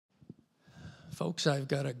Folks, I've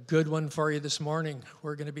got a good one for you this morning.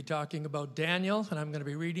 We're going to be talking about Daniel, and I'm going to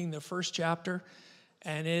be reading the first chapter,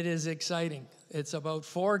 and it is exciting. It's about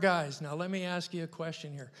 4 guys. Now, let me ask you a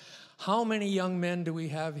question here. How many young men do we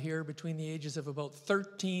have here between the ages of about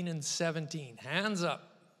 13 and 17? Hands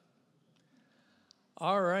up.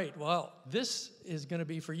 All right, well, this is going to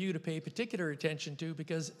be for you to pay particular attention to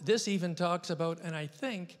because this even talks about, and I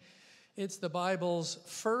think it's the Bible's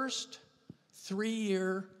first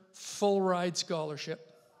 3-year full ride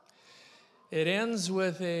scholarship. It ends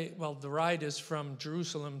with the ride is from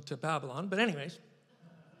Jerusalem to Babylon, but anyways,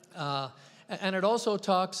 and it also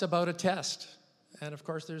talks about a test. And of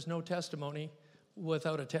course, there's no testimony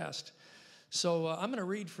without a test. So I'm going to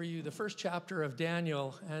read for you the first chapter of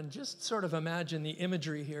Daniel and just sort of imagine the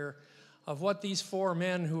imagery here of what these 4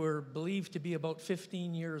 men who are believed to be about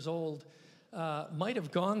 15 years old might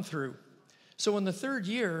have gone through. So in the 3rd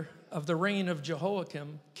year of the reign of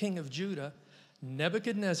Jehoiakim, king of Judah,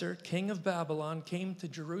 Nebuchadnezzar, king of Babylon, came to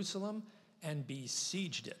Jerusalem and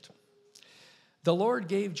besieged it. The Lord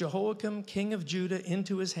gave Jehoiakim, king of Judah,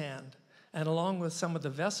 into his hand, and along with some of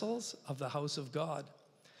the vessels of the house of God.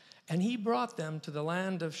 And he brought them to the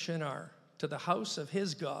land of Shinar, to the house of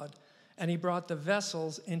his God, and he brought the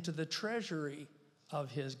vessels into the treasury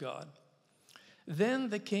of his God.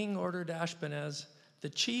 Then the king ordered Ashpenaz, the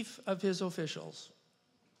chief of his officials,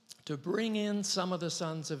 to bring in some of the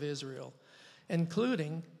sons of Israel,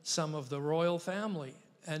 including some of the royal family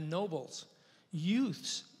and nobles,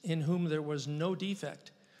 youths in whom there was no defect,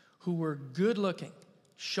 who were good-looking,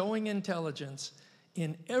 showing intelligence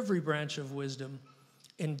in every branch of wisdom,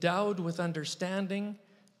 endowed with understanding,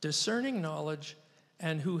 discerning knowledge,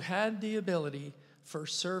 and who had the ability for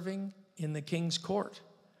serving in the king's court.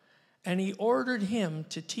 And he ordered him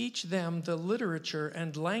to teach them the literature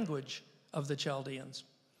and language of the Chaldeans.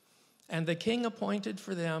 And the king appointed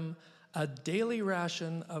for them a daily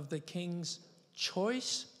ration of the king's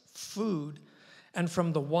choice food and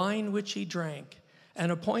from the wine which he drank,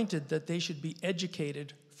 and appointed that they should be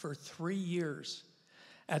educated for 3 years,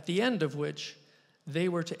 at the end of which they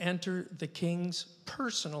were to enter the king's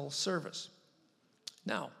personal service.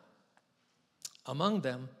 Now, among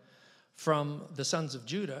them, from the sons of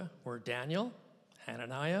Judah were Daniel,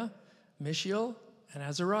 Hananiah, Mishael, and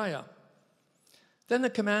Azariah. Then the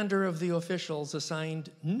commander of the officials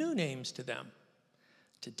assigned new names to them.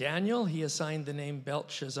 To Daniel, he assigned the name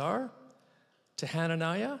Belteshazzar. To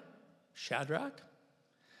Hananiah, Shadrach.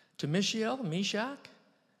 To Mishael, Meshach.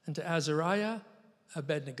 And to Azariah,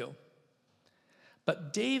 Abednego.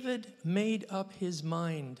 But David made up his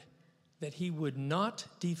mind that he would not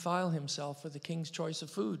defile himself with the king's choice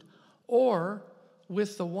of food, or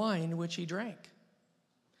with the wine which he drank.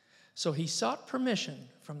 So he sought permission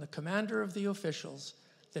from the commander of the officials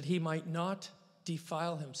that he might not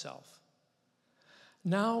defile himself.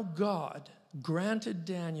 Now God granted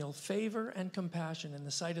Daniel favor and compassion in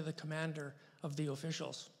the sight of the commander of the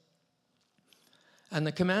officials. And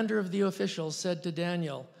the commander of the officials said to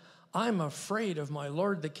Daniel, "I'm afraid of my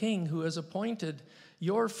lord the king, who has appointed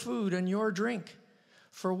your food and your drink.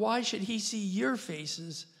 For why should he see your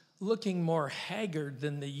faces looking more haggard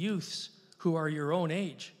than the youths who are your own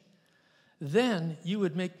age? Then you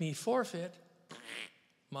would make me forfeit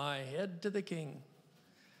my head to the king."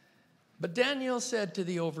 But Daniel said to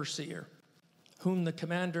the overseer, whom the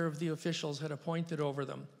commander of the officials had appointed over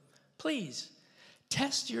them, "Please,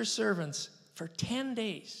 test your servants for 10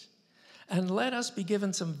 days, and let us be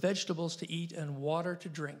given some vegetables to eat and water to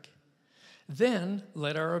drink. Then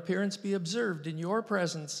let our appearance be observed in your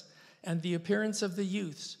presence and the appearance of the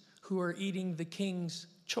youths who are eating the king's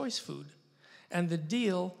choice food, and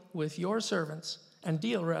deal with your servants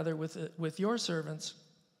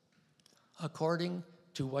according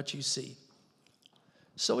to what you see."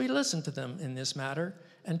 So he listened to them in this matter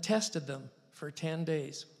and tested them for 10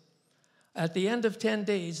 days. At the end of 10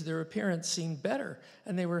 days, their appearance seemed better,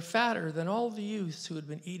 and they were fatter than all the youths who had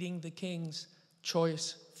been eating the king's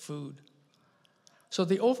choice food. So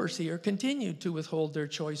the overseer continued to withhold their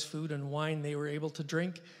choice food and wine they were able to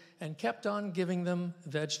drink, and kept on giving them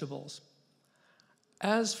vegetables.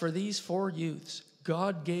 As for these 4 youths,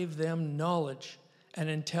 God gave them knowledge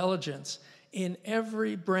and intelligence in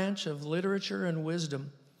every branch of literature and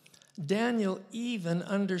wisdom. Daniel even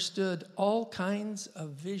understood all kinds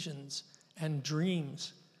of visions and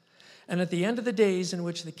dreams. And at the end of the days in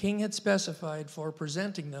which the king had specified for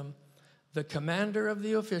presenting them, the commander of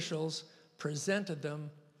the officials presented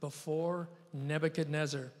them before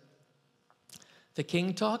Nebuchadnezzar. The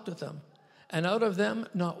king talked with them, and out of them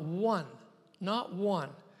not one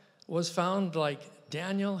was found like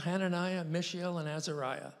Daniel, Hananiah, Mishael, and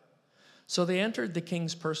Azariah. So they entered the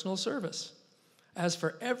king's personal service. As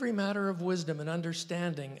for every matter of wisdom and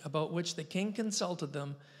understanding about which the king consulted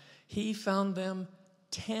them, he found them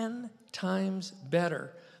 10 times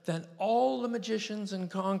better than all the magicians and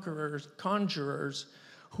conjurers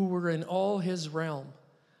who were in all his realm.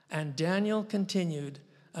 And Daniel continued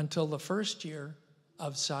until the first year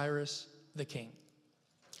of Cyrus the king.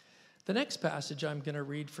 The next passage I'm going to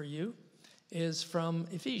read for you is from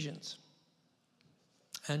Ephesians,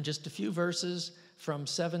 and just a few verses from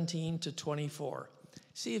 17 to 24.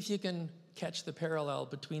 See if you can catch the parallel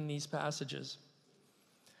between these passages.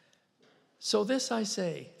 So this I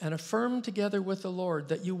say, and affirm together with the Lord,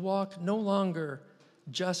 that you walk no longer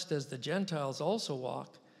just as the Gentiles also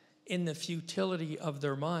walk, in the futility of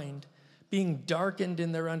their mind, being darkened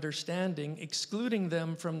in their understanding, excluding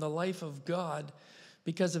them from the life of God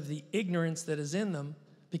because of the ignorance that is in them,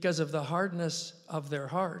 because of the hardness of their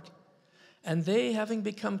heart. And they, having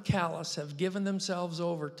become callous, have given themselves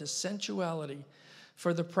over to sensuality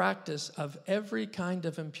for the practice of every kind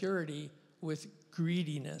of impurity with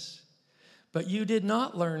greediness. But you did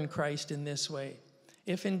not learn Christ in this way,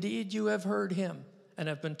 if indeed you have heard him and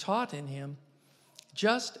have been taught in him,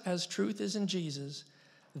 just as truth is in Jesus,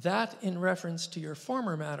 that in reference to your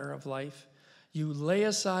former manner of life, you lay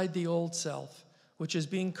aside the old self, which is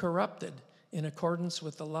being corrupted in accordance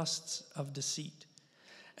with the lusts of deceit,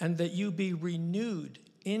 and that you be renewed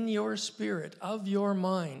in your spirit of your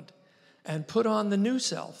mind, and put on the new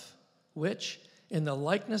self, which, in the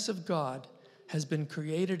likeness of God, has been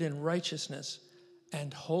created in righteousness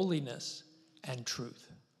and holiness and truth.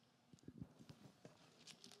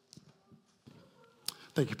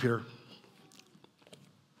 Thank you, Peter.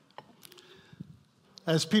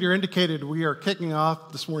 As Peter indicated, we are kicking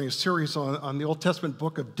off this morning a series on the Old Testament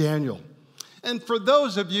book of Daniel. And for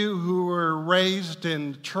those of you who were raised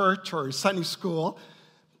in church or Sunday school,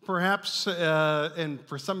 perhaps, and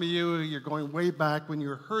for some of you, you're going way back when you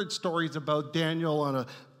heard stories about Daniel on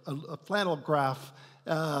a flannel graph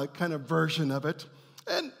kind of version of it.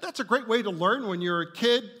 And that's a great way to learn when you're a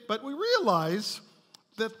kid, but we realize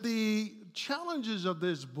that the challenges of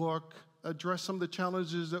this book address some of the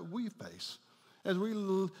challenges that we face as we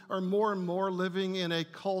are more and more living in a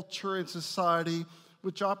culture and society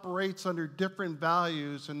which operates under different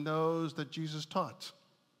values than those that Jesus taught.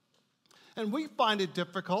 And we find it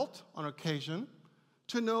difficult on occasion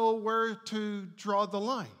to know where to draw the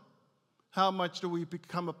line. How much do we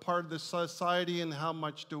become a part of this society, and how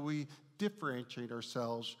much do we differentiate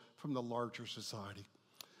ourselves from the larger society?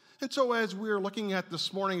 And so as we are looking at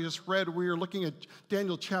this morning, just read, we are looking at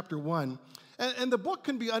Daniel chapter 1. And the book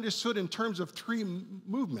can be understood in terms of three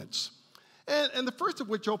movements. And the first of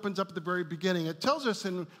which opens up at the very beginning. It tells us,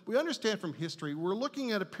 and we understand from history, we're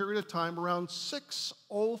looking at a period of time around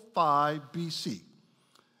 605 BC.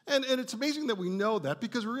 And it's amazing that we know that,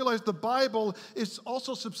 because we realize the Bible is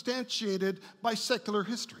also substantiated by secular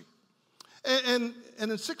history. And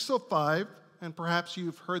in 605, and perhaps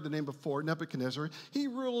you've heard the name before, Nebuchadnezzar, he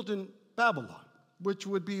ruled in Babylon, which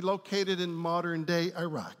would be located in modern-day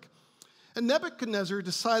Iraq. And Nebuchadnezzar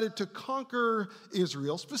decided to conquer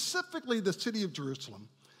Israel, specifically the city of Jerusalem.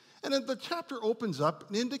 And then the chapter opens up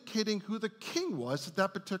indicating who the king was at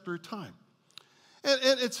that particular time. And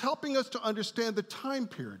it's helping us to understand the time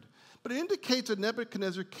period. But it indicates that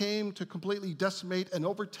Nebuchadnezzar came to completely decimate and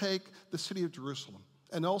overtake the city of Jerusalem,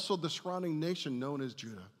 and also the surrounding nation known as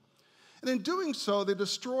Judah. And in doing so, they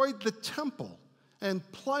destroyed the temple and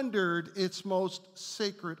plundered its most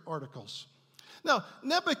sacred articles. Now,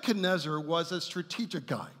 Nebuchadnezzar was a strategic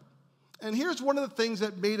guy. And here's one of the things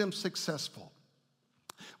that made him successful.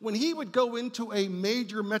 When he would go into a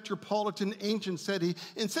major metropolitan ancient city,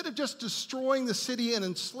 instead of just destroying the city and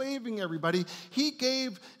enslaving everybody, he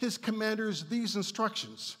gave his commanders these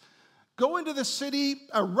instructions. Go into the city,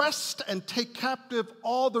 arrest and take captive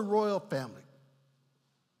all the royal family.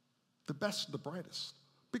 The best of the brightest.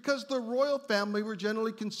 Because the royal family were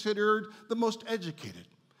generally considered the most educated.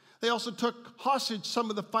 They also took hostage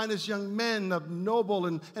some of the finest young men of noble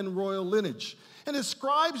and royal lineage. And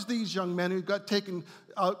describes these young men who got taken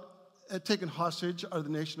hostage out of the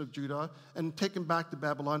nation of Judah and taken back to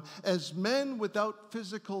Babylon as men without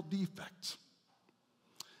physical defects.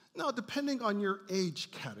 Now, depending on your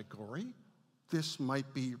age category, this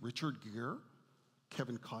might be Richard Gere,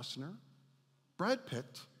 Kevin Costner, Brad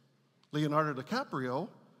Pitt, Leonardo DiCaprio,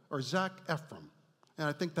 or Zac Efron. And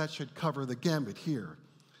I think that should cover the gambit here.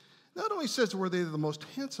 Not only says were they the most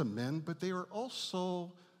handsome men, but they were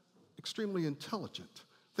also extremely intelligent.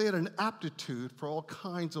 They had an aptitude for all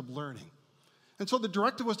kinds of learning. And so the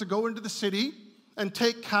directive was to go into the city and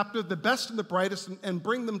take captive the best and the brightest and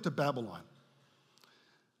bring them to Babylon.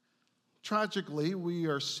 Tragically, we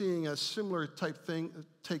are seeing a similar type thing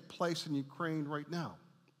take place in Ukraine right now.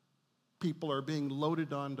 People are being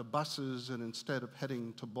loaded onto buses and instead of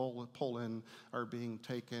heading to Poland are being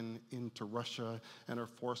taken into Russia and are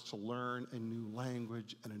forced to learn a new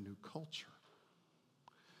language and a new culture.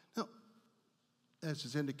 Now, as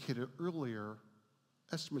is indicated earlier,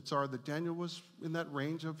 estimates are that Daniel was in that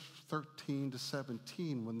range of 13 to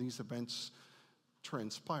 17 when these events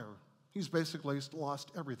transpire. He's basically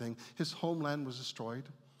lost everything. His homeland was destroyed,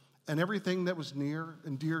 and everything that was near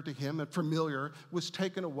and dear to him and familiar was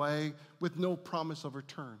taken away with no promise of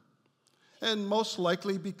return. And most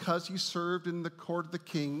likely because he served in the court of the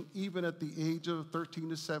king, even at the age of 13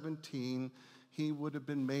 to 17, he would have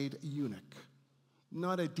been made a eunuch.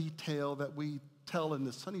 Not a detail that we tell in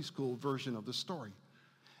the Sunday school version of the story.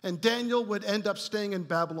 And Daniel would end up staying in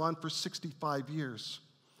Babylon for 65 years.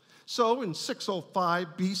 So in 605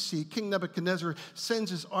 BC, King Nebuchadnezzar sends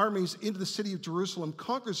his armies into the city of Jerusalem,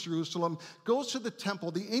 conquers Jerusalem, goes to the temple,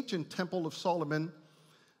 the ancient temple of Solomon,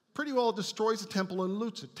 pretty well destroys the temple and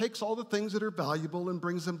loots it, takes all the things that are valuable and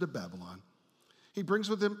brings them to Babylon. He brings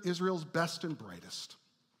with him Israel's best and brightest.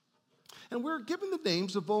 And we're given the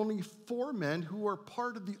names of only 4 men who are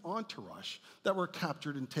part of the entourage that were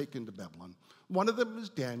captured and taken to Babylon. One of them is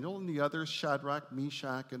Daniel, and the other is Shadrach,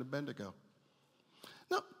 Meshach, and Abednego.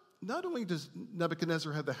 Now, not only does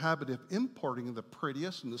Nebuchadnezzar have the habit of importing the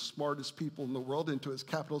prettiest and the smartest people in the world into his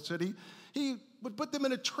capital city, he would put them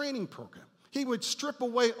in a training program. He would strip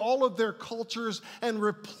away all of their cultures and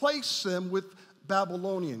replace them with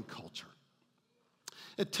Babylonian culture.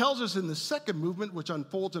 It tells us in the second movement, which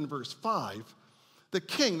unfolds in verse 5, the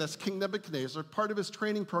king, that's King Nebuchadnezzar, part of his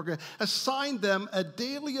training program, assigned them a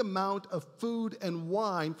daily amount of food and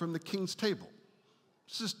wine from the king's table.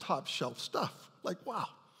 This is top shelf stuff. Like, wow,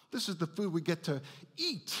 this is the food we get to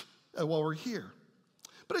eat while we're here.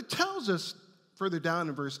 But it tells us further down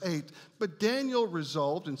in verse 8, but Daniel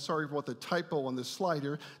resolved, and sorry about the typo on this slide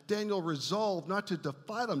here, Daniel resolved not to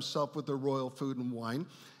defile himself with the royal food and wine,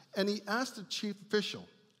 and he asked the chief official,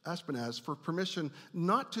 Ashpenaz, for permission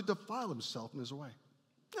not to defile himself in his way.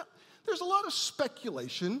 Now, there's a lot of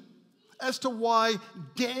speculation as to why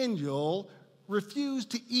Daniel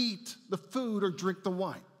refused to eat the food or drink the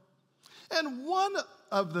wine. And one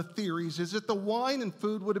of the theories is that the wine and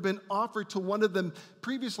food would have been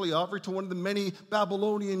previously offered to one of the many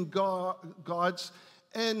Babylonian gods,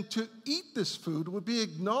 and to eat this food would be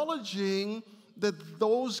acknowledging that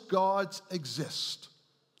those gods exist.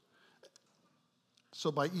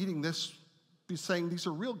 So by eating this, be saying these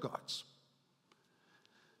are real gods.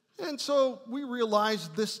 And so we realize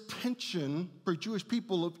this tension for Jewish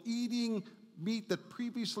people of eating meat that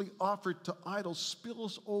previously offered to idols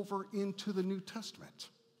spills over into the New Testament.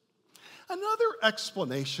 Another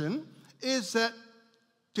explanation is that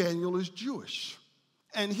Daniel is Jewish,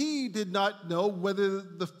 and he did not know whether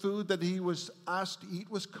the food that he was asked to eat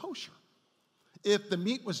was kosher. If the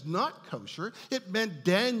meat was not kosher, it meant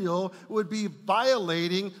Daniel would be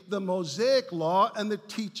violating the Mosaic law and the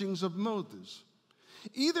teachings of Moses.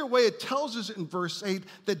 Either way, it tells us in verse 8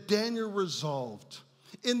 that Daniel resolved.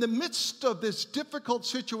 In the midst of this difficult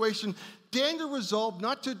situation, Daniel resolved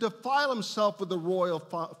not to defile himself with the royal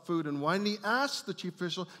food and wine. He asked the chief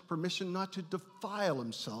official permission not to defile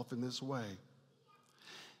himself in this way.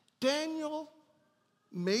 Daniel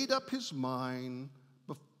made up his mind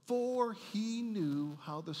before he knew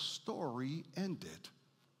how the story ended.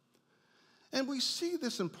 And we see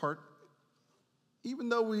this in part, even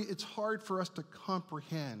though it's hard for us to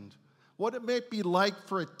comprehend what it may be like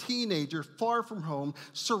for a teenager far from home,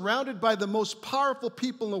 surrounded by the most powerful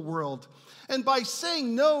people in the world. And by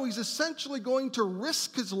saying no, he's essentially going to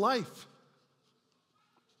risk his life.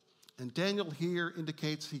 And Daniel here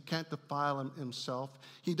indicates he can't defile himself.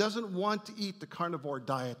 He doesn't want to eat the carnivore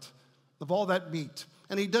diet of all that meat.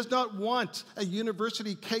 And he does not want a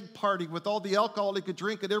university keg party with all the alcohol he could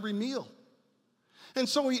drink at every meal. And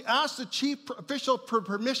so he asked the chief official for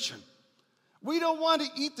permission. We don't want to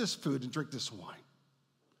eat this food and drink this wine.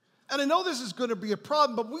 And I know this is going to be a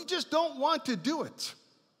problem, but we just don't want to do it.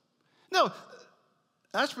 Now,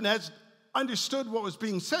 Ashpenaz understood what was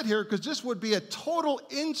being said here because this would be a total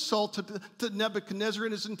insult to Nebuchadnezzar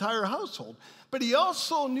and his entire household. But he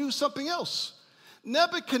also knew something else.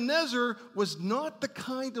 Nebuchadnezzar was not the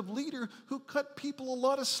kind of leader who cut people a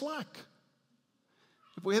lot of slack.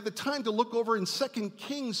 If we had the time to look over in 2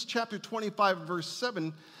 Kings chapter 25, verse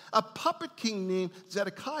 7, a puppet king named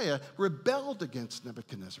Zedekiah rebelled against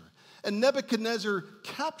Nebuchadnezzar. And Nebuchadnezzar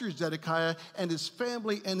captured Zedekiah and his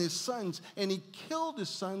family and his sons, and he killed his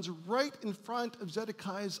sons right in front of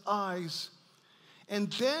Zedekiah's eyes.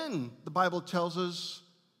 And then, the Bible tells us,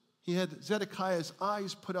 He had Zedekiah's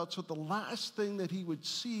eyes put out so the last thing that he would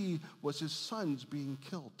see was his sons being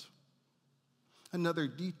killed. Another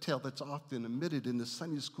detail that's often omitted in the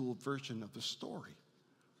Sunday school version of the story.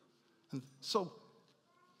 And so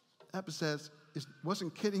Abishaz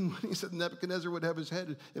wasn't kidding when he said Nebuchadnezzar would have his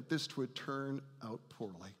head if this would turn out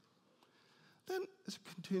poorly. Then as it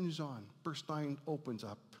continues on, verse 9 opens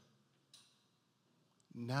up.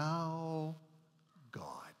 Now God.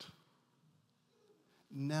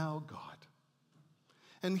 Now God.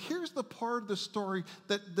 And here's the part of the story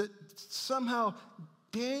that somehow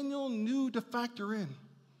Daniel knew to factor in.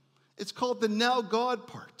 It's called the now God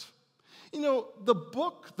part. You know, the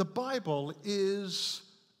book, the Bible, is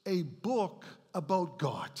a book about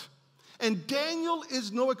God. And Daniel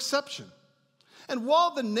is no exception. And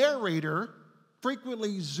while the narrator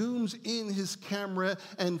frequently zooms in his camera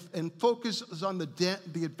and focuses on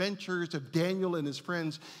the adventures of Daniel and his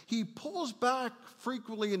friends, he pulls back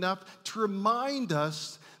frequently enough to remind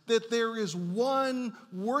us that there is one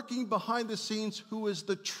working behind the scenes who is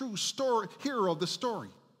the true hero of the story.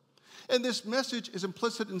 And this message is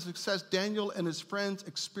implicit in the success Daniel and his friends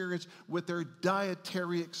experienced with their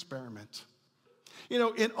dietary experiment. You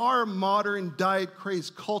know, in our modern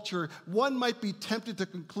diet-crazed culture, one might be tempted to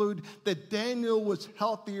conclude that Daniel was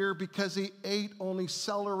healthier because he ate only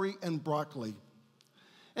celery and broccoli.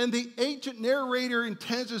 And the ancient narrator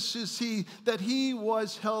intends us to see that he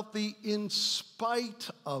was healthy in spite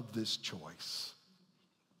of this choice.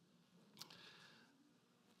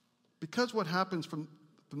 Because what happens from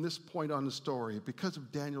this point on the story, because of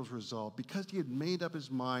Daniel's resolve, because he had made up his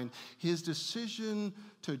mind, his decision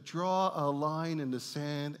to draw a line in the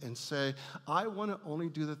sand and say, I want to only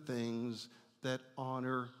do the things that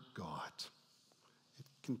honor God. It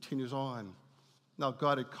continues on. Now,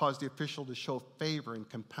 God had caused the official to show favor and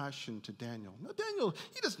compassion to Daniel. Now, Daniel,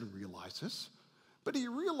 he doesn't realize this, but he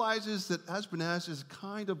realizes that Ashpenaz is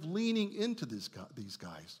kind of leaning into these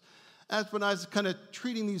guys. Ashpenaz is kind of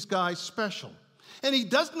treating these guys special. And he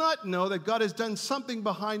does not know that God has done something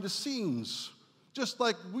behind the scenes, just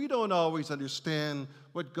like we don't always understand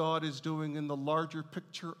what God is doing in the larger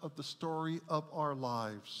picture of the story of our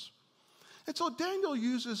lives. And so Daniel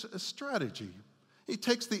uses a strategy. He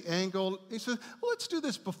takes the angle, he says, well, let's do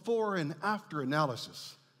this before and after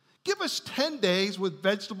analysis. Give us 10 days with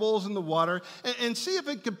vegetables in the water and see if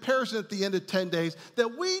in comparison at the end of 10 days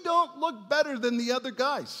that we don't look better than the other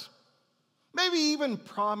guys. Maybe even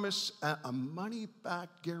promise a money-back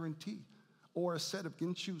guarantee or a set of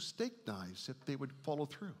Ginsu steak knives if they would follow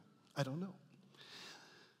through. I don't know.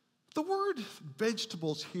 The word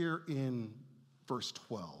vegetables here in verse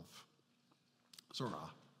 12, Zorah.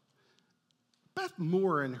 Beth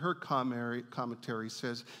Moore in her commentary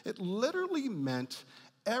says it literally meant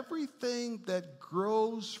everything that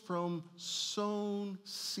grows from sown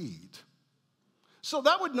seed. So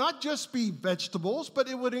that would not just be vegetables, but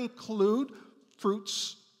it would include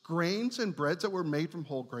fruits, grains, and breads that were made from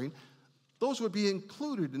whole grain. Those would be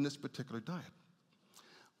included in this particular diet.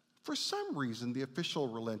 For some reason, the official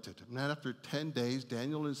relented. And then after 10 days,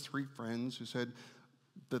 Daniel and his 3 friends, who said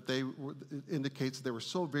that indicates they were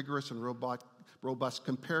so vigorous and robust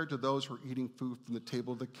compared to those who were eating food from the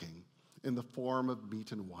table of the king in the form of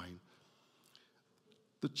meat and wine.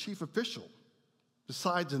 The chief official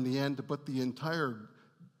decides in the end to put the entire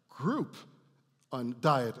group on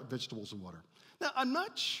diet of vegetables and water. Now, I'm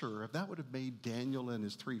not sure if that would have made Daniel and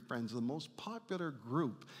his 3 friends the most popular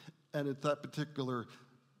group at that particular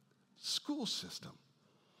school system.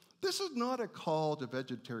 This is not a call to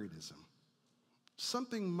vegetarianism.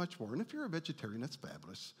 Something much more. And if you're a vegetarian, that's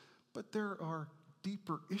fabulous. But there are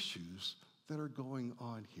deeper issues that are going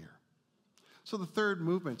on here. So the third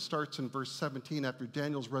movement starts in verse 17 after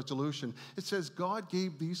Daniel's resolution. It says, God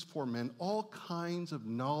gave these 4 men all kinds of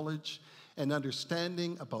knowledge and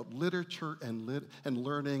understanding about literature and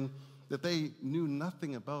learning that they knew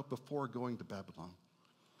nothing about before going to Babylon.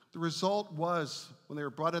 The result was, when they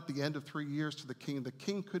were brought at the end of 3 years to the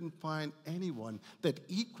king couldn't find anyone that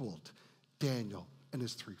equaled Daniel and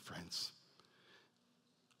his 3 friends.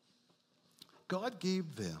 God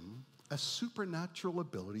gave them a supernatural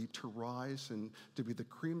ability to rise and to be the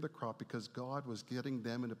cream of the crop because God was getting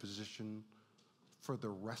them in a position for the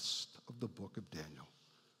rest of the book of Daniel,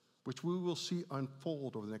 which we will see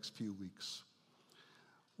unfold over the next few weeks.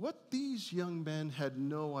 What these young men had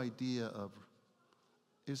no idea of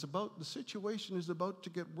is the situation is about to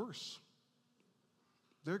get worse.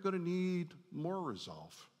 They're going to need more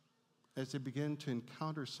resolve as they begin to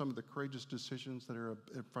encounter some of the courageous decisions that are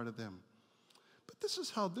in front of them. But this is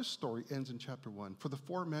how this story ends in chapter 1. For the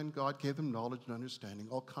 4 men, God gave them knowledge and understanding,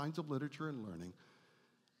 all kinds of literature and learning.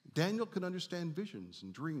 Daniel could understand visions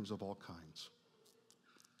and dreams of all kinds.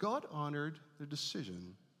 God honored their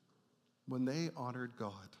decision when they honored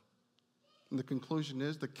God. And the conclusion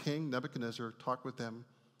is the king, Nebuchadnezzar, talked with them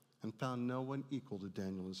and found no one equal to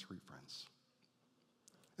Daniel and his 3 friends.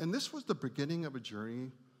 And this was the beginning of a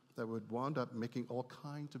journey that would wind up making all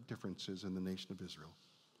kinds of differences in the nation of Israel.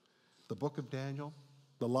 The book of Daniel,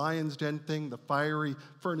 the lion's den thing, the fiery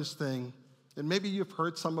furnace thing, and maybe you've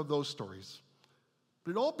heard some of those stories.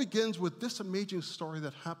 But it all begins with this amazing story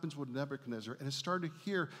that happens with Nebuchadnezzar, and it started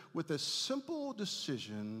here with a simple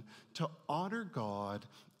decision to honor God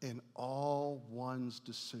in all one's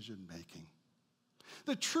decision-making.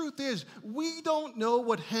 The truth is, we don't know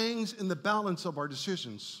what hangs in the balance of our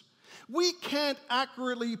decisions. We can't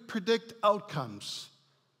accurately predict outcomes.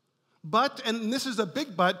 But, and this is a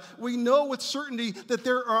big but, we know with certainty that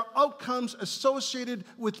there are outcomes associated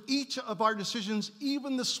with each of our decisions,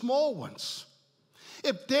 even the small ones.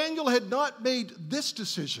 If Daniel had not made this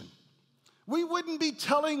decision, we wouldn't be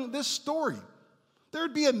telling this story. There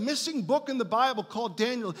would be a missing book in the Bible called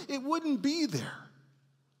Daniel. It wouldn't be there.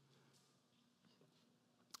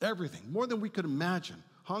 Everything, more than we could imagine,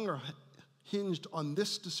 hung or hinged on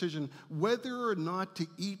this decision whether or not to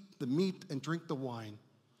eat the meat and drink the wine.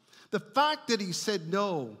 The fact that he said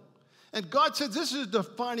no, and God said, this is a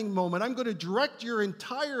defining moment. I'm going to direct your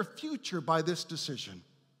entire future by this decision.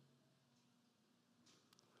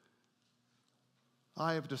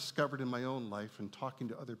 I have discovered in my own life and talking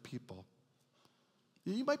to other people,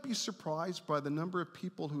 you might be surprised by the number of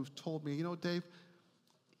people who've told me, Dave,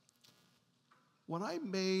 when I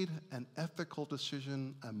made an ethical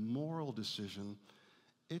decision, a moral decision,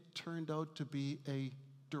 it turned out to be a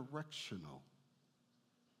directional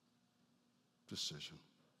decision.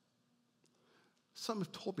 Some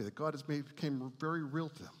have told me that God became very real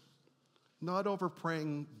to them. Not over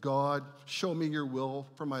praying, God, show me your will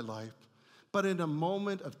for my life, but in a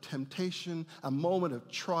moment of temptation, a moment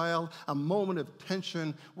of trial, a moment of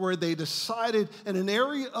tension, where they decided in an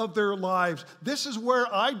area of their lives, this is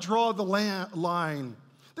where I draw the line.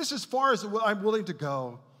 This is as far as I'm willing to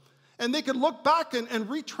go. And they can look back and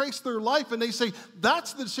retrace their life, and they say,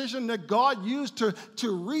 that's the decision that God used to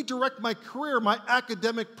redirect my career, my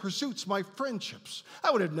academic pursuits, my friendships.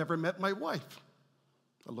 I would have never met my wife.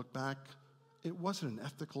 I look back, it wasn't an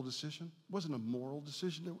ethical decision. It wasn't a moral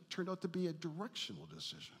decision. It turned out to be a directional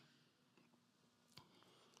decision.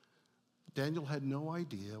 Daniel had no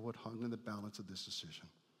idea what hung in the balance of this decision.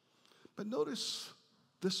 But notice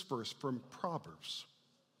this verse from Proverbs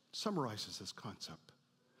summarizes this concept.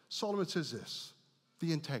 Solomon says this,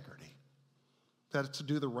 the integrity, that it's to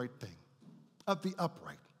do the right thing, of the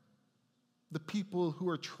upright, the people who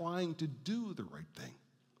are trying to do the right thing.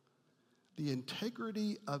 The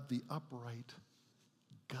integrity of the upright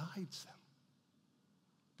guides them.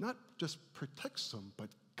 Not just protects them, but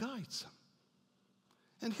guides them.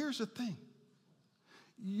 And here's the thing.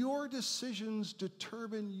 Your decisions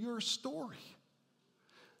determine your story.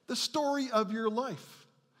 The story of your life.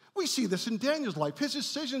 We see this in Daniel's life. His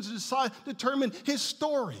decisions determine his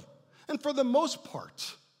story. And for the most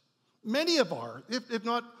part, many of if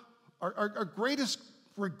not our greatest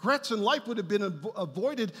regrets in life would have been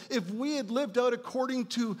avoided if we had lived out according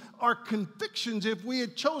to our convictions, if we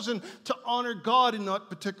had chosen to honor God in that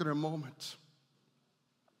particular moment.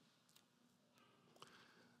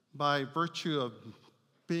 By virtue of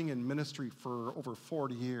being in ministry for over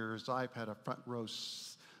 40 years, I've had a front row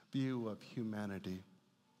view of humanity.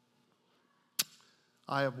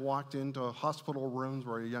 I have walked into hospital rooms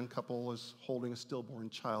where a young couple is holding a stillborn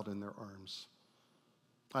child in their arms.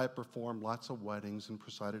 I have performed lots of weddings and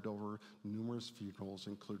presided over numerous funerals,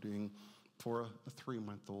 including for a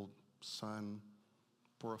 3-month-old son,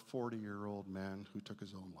 for a 40-year-old man who took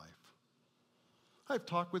his own life. I've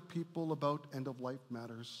talked with people about end-of-life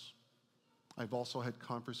matters. I've also had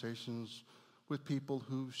conversations with people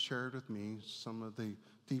who shared with me some of the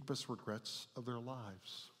deepest regrets of their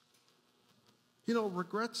lives.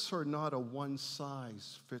 Regrets are not a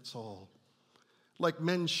one-size-fits-all. Like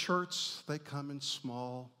men's shirts, they come in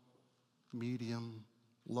small, medium,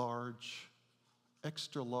 large,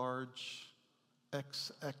 extra large,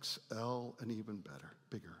 XXL, and even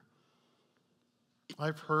bigger.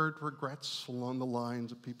 I've heard regrets along the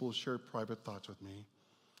lines of people who shared private thoughts with me.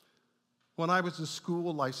 When I was in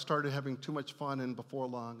school, I started having too much fun, and before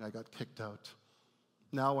long, I got kicked out.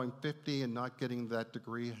 Now I'm 50, and not getting that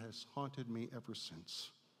degree has haunted me ever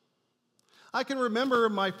since. I can remember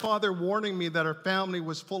my father warning me that our family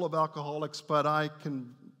was full of alcoholics, but I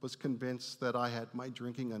was convinced that I had my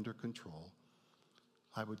drinking under control.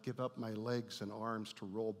 I would give up my legs and arms to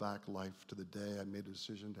roll back life to the day I made a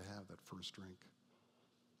decision to have that first drink.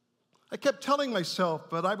 I kept telling myself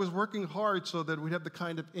that I was working hard so that we'd have the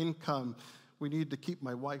kind of income we need to keep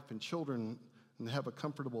my wife and children and have a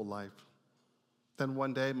comfortable life. Then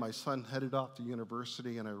one day, my son headed off to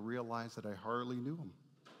university, and I realized that I hardly knew him.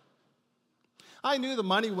 I knew the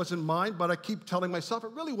money wasn't mine, but I keep telling myself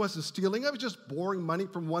it really wasn't stealing. I was just borrowing money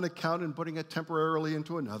from one account and putting it temporarily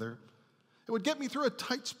into another. It would get me through a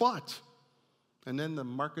tight spot. And then the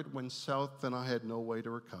market went south, and I had no way to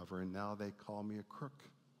recover, and now they call me a crook.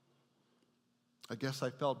 I guess I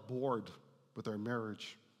felt bored with our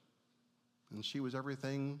marriage, and she was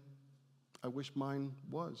everything I wish mine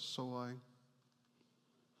was, so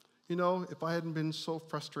if I hadn't been so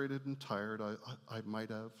frustrated and tired, I might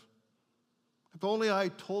have. If only I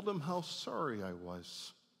told him how sorry I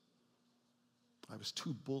was. I was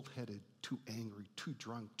too bullheaded, too angry, too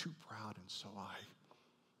drunk, too proud, and so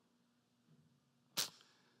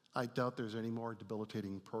I doubt there's any more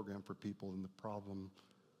debilitating program for people than the problem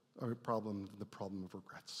of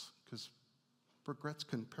regrets, because regrets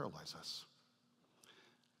can paralyze us.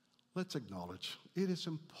 Let's acknowledge it is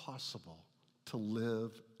impossible to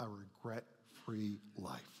live a regret-free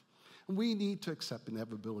life. We need to accept the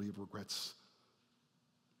inevitability of regrets,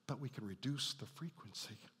 but we can reduce the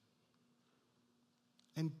frequency.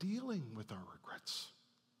 And dealing with our regrets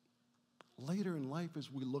later in life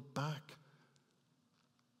as we look back,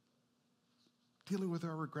 dealing with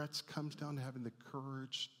our regrets comes down to having the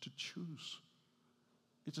courage to choose.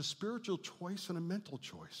 It's a spiritual choice and a mental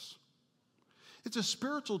choice. It's a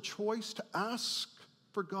spiritual choice to ask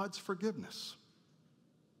for God's forgiveness.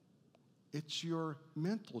 It's your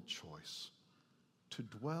mental choice to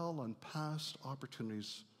dwell on past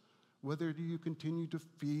opportunities. Whether you continue to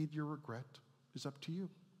feed your regret is up to you.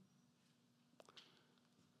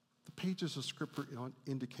 The pages of Scripture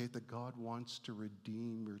indicate that God wants to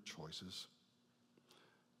redeem your choices.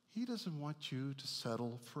 He doesn't want you to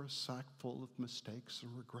settle for a sack full of mistakes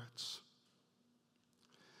and regrets.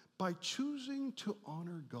 By choosing to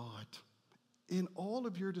honor God in all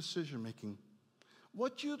of your decision-making,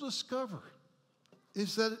 what you'll discover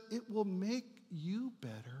is that it will make you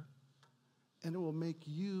better, and it will make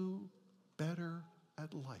you better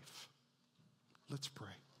at life. Let's pray.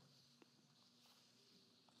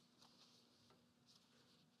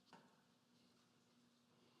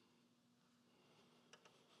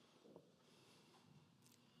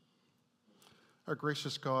 Our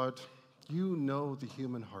gracious God, you know the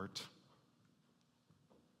human heart.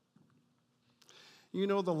 You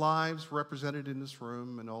know the lives represented in this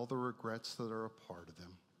room and all the regrets that are a part of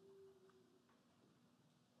them.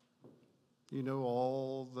 You know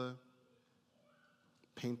all the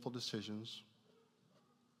painful decisions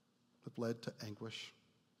that led to anguish.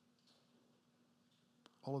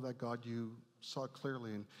 All of that, God, you saw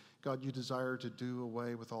clearly, and God, you desire to do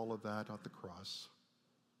away with all of that at the cross.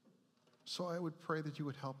 So I would pray that you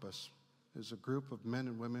would help us as a group of men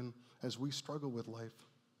and women as we struggle with life.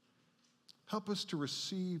 Help us to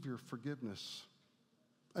receive your forgiveness,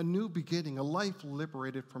 a new beginning, a life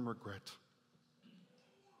liberated from regret.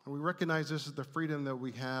 And we recognize this is the freedom that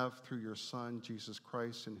we have through your Son, Jesus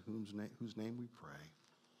Christ, in whose name we pray.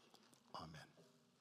 Amen.